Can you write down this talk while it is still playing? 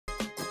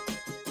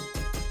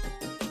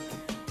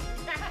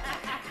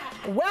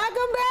Welcome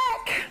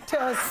back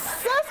to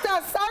Sister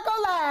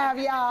Circle Live,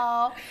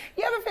 y'all.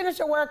 You ever finish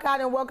a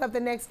workout and woke up the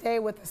next day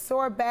with a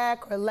sore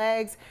back or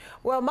legs?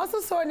 Well,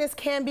 muscle soreness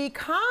can be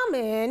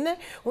common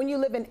when you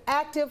live an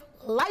active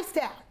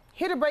lifestyle.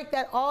 Here to break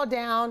that all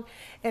down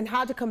and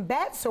how to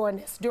combat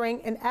soreness during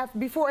and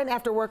before and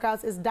after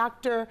workouts is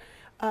Dr.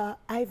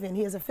 Ivan.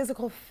 He is a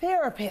physical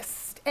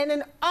therapist and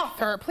an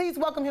author. Please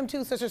welcome him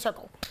to Sister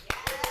Circle.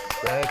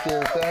 Thank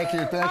you, thank you,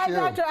 thank you.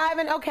 Hi, Dr.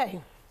 Ivan.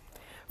 Okay.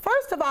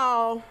 First of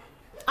all,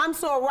 I'm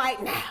sore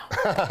right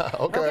now.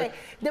 Okay.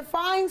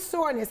 Define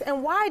soreness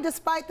and why,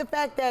 despite the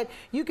fact that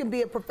you can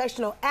be a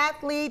professional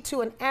athlete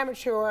to an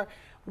amateur,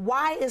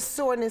 why is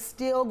soreness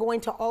still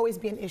going to always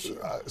be an issue?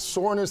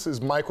 Soreness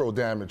is micro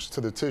damage to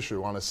the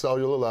tissue on a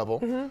cellular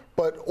level,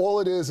 but all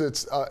it is,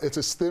 it's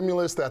a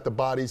stimulus that the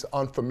body's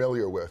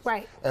unfamiliar with.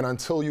 Right. And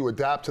until you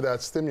adapt to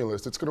that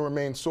stimulus, it's going to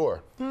remain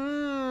sore.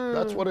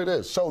 That's what it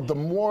is. So the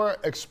more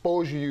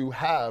exposure you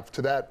have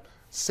to that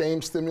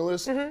same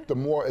stimulus, the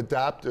more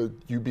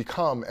adapted you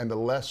become and the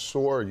less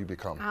sore you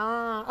become.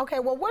 Okay.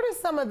 Well, what are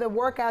some of the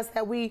workouts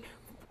that we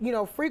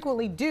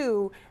frequently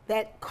do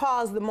that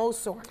cause the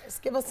most soreness?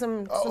 Give us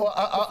some.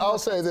 I'll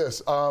say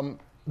this.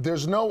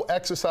 There's no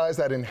exercise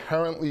that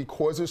inherently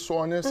causes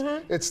soreness.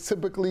 It's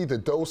typically the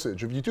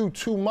dosage. If you do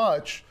too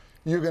much,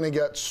 you're going to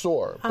get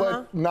sore.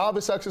 But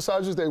novice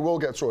exercises, they will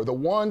get sore.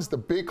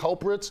 The big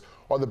culprits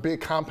are the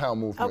big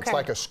compound movements,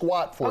 like a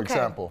squat, for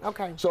example.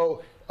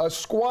 So a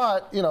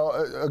squat,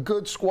 a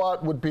good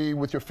squat would be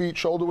with your feet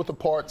shoulder width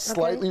apart,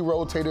 slightly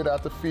rotated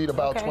at the feet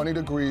about 20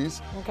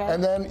 degrees.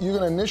 And then you're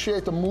going to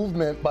initiate the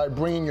movement by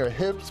bringing your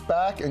hips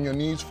back and your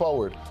knees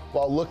forward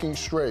while looking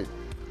straight.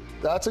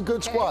 That's a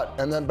good squat.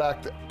 And then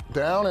back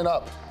down and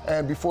up.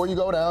 And before you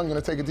go down, you're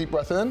going to take a deep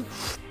breath in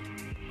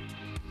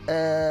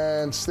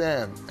and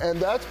stand. And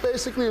that's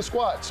basically a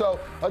squat.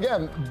 So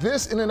again,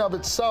 this in and of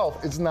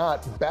itself is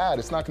not bad.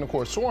 It's not going to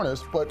cause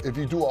soreness, but if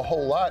you do a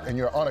whole lot and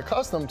you're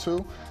unaccustomed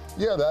to,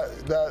 yeah,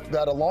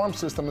 that alarm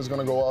system is going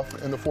to go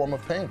off in the form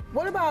of pain.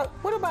 What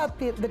about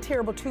the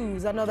terrible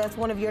twos? I know that's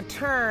one of your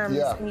terms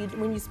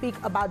when you speak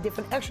about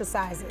different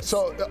exercises.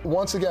 So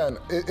once again,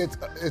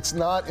 it's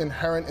not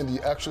inherent in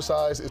the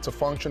exercise. It's a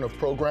function of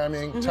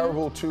programming.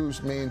 Terrible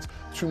twos means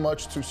too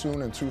much, too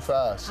soon, and too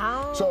fast.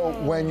 So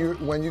when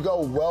you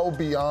go well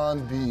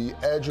beyond the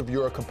edge of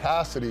your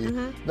capacity,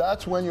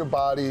 that's when your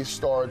body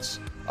starts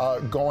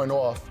going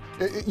off.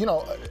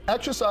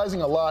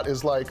 Exercising a lot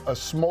is like a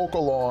smoke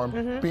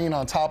alarm being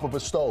on top of a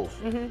stove,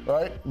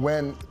 right?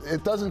 When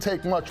it doesn't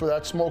take much for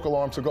that smoke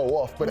alarm to go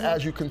off, but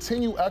as you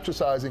continue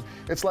exercising,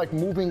 it's like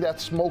moving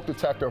that smoke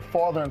detector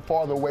farther and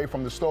farther away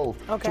from the stove.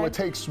 So it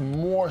takes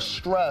more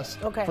stress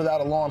for that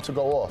alarm to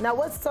go off. Now,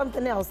 what's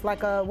something else?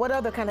 Like what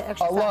other kind of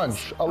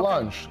exercise? A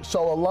lunge.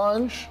 So a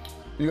lunge,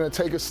 you're gonna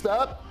take a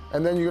step,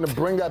 and then you're gonna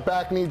bring that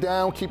back knee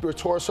down, keep your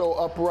torso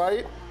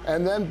upright,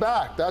 and then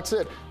back. That's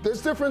it.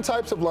 There's different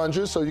types of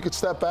lunges, so you could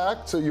step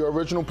back to your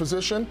original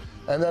position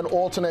and then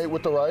alternate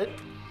with the right.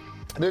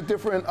 There are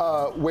different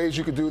ways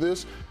you could do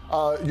this.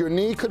 Your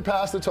knee could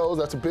pass the toes.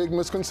 That's a big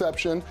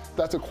misconception.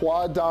 That's a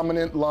quad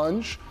dominant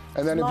lunge.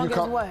 And then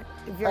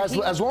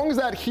as long as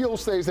that heel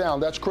stays down,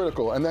 that's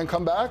critical. And then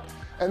come back.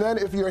 And then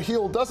if your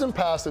heel doesn't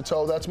pass the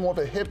toe, that's more of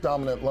a hip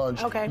dominant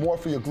lunge, more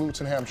for your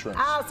glutes and hamstrings.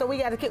 So we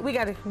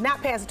gotta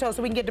not pass the toe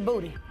so we can get the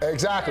booty.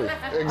 Exactly.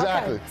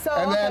 So,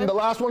 and then the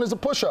last one is a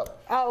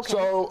push-up.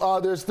 So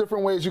there's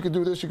different ways you could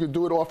do this. You could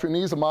do it off your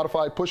knees, a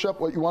modified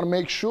push-up. What you want to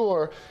make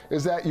sure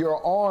is that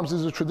your arms, this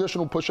is a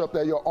traditional push-up,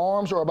 that your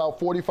arms are about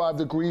 45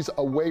 degrees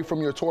away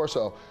from your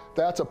torso.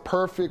 That's a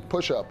perfect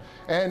push-up.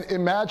 And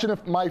imagine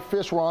if my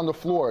fists were on the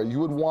floor. You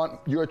would want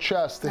your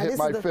chest to hit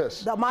my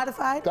fist. The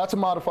modified? That's a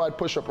modified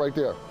push-up right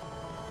there.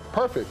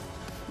 Perfect.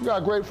 You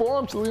got great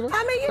form, Selena.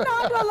 I mean,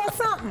 I do a little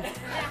something.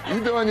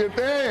 You're doing your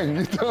thing.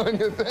 You're doing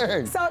your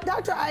thing. So,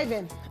 Dr.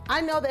 Ivan,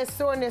 I know that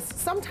soreness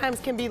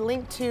sometimes can be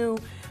linked to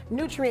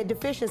nutrient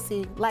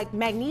deficiency, like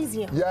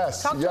magnesium.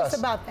 Yes, Talk to us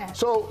about that.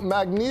 So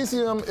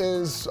magnesium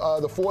is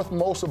the fourth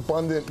most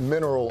abundant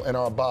mineral in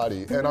our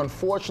body. And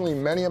unfortunately,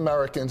 many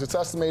Americans, it's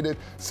estimated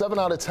 7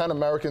 out of 10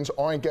 Americans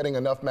aren't getting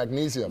enough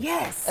magnesium.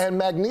 Yes. And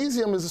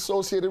magnesium is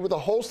associated with a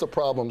host of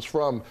problems,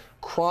 from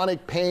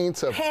chronic pain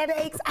to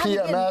headaches,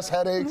 PMS,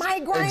 headaches,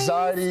 migraines,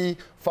 anxiety,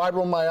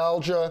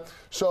 fibromyalgia.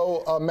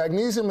 So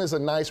magnesium is a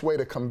nice way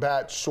to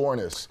combat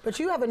soreness. But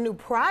you have a new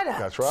product.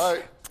 That's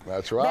right.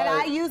 That's right. That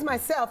I use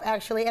myself,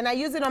 actually, and I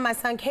used it on my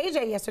son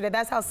KJ yesterday.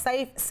 That's how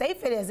safe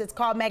it is. It's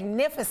called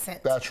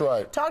Magnificent. That's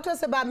right. Talk to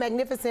us about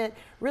Magnificent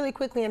really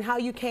quickly and how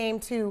you came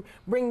to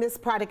bring this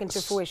product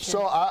into fruition.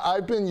 So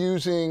I've been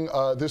using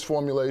this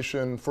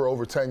formulation for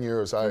over 10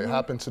 years. I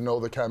happen to know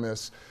the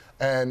chemist.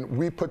 And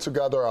we put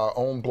together our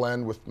own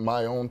blend with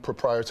my own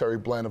proprietary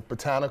blend of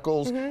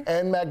botanicals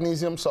and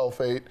magnesium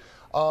sulfate.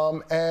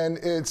 And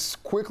it's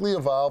quickly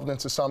evolved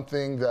into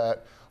something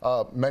that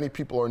many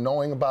people are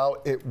knowing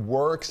about. It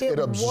works, it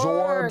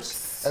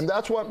absorbs, and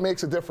that's what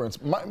makes a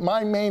difference.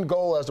 My main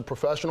goal as a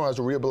professional, as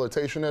a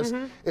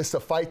rehabilitationist, is to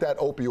fight that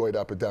opioid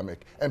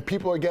epidemic. And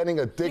people are getting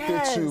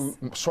addicted to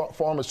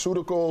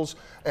pharmaceuticals,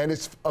 and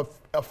it's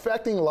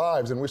affecting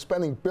lives, and we're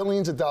spending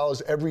billions of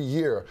dollars every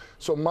year.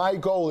 So my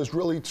goal is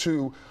really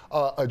to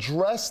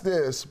address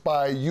this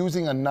by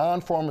using a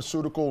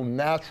non-pharmaceutical,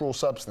 natural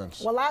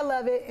substance. Well, I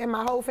love it, and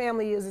my whole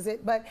family uses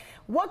it. But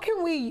what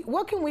can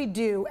we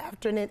do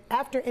after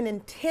an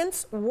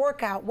intense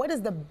workout? What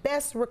is the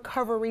best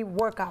recovery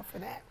workout for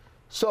that?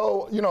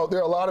 So, you know, there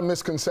are a lot of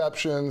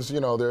misconceptions. You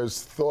know,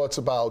 there's thoughts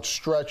about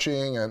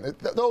stretching, and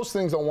those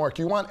things don't work.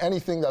 You want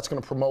anything that's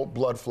going to promote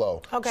blood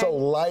flow. Okay. So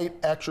light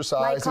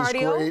exercise is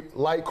great.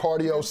 Light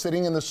cardio,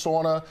 sitting in the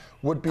sauna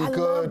would be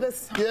good. Love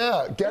this.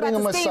 Yeah, getting a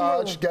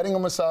massage.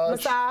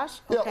 Massage?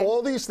 Yeah,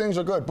 all these things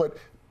are good. But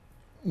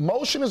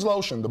motion is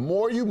lotion. The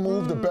more you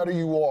move, the better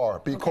you are,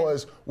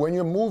 because when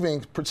you're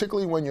moving,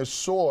 particularly when you're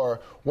sore,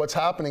 what's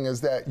happening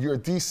is that you're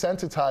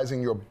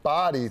desensitizing your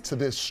body to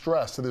this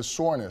stress, to this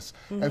soreness,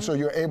 and so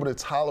you're able to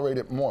tolerate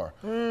it more.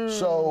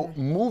 So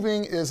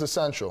moving is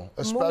essential,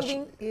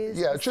 especially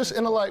just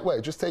in a light way.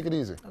 Just take it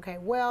easy. Okay,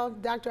 well,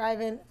 Dr.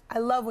 Ivan, I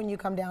love when you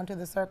come down to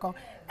the circle,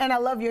 and I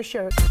love your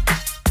shirt.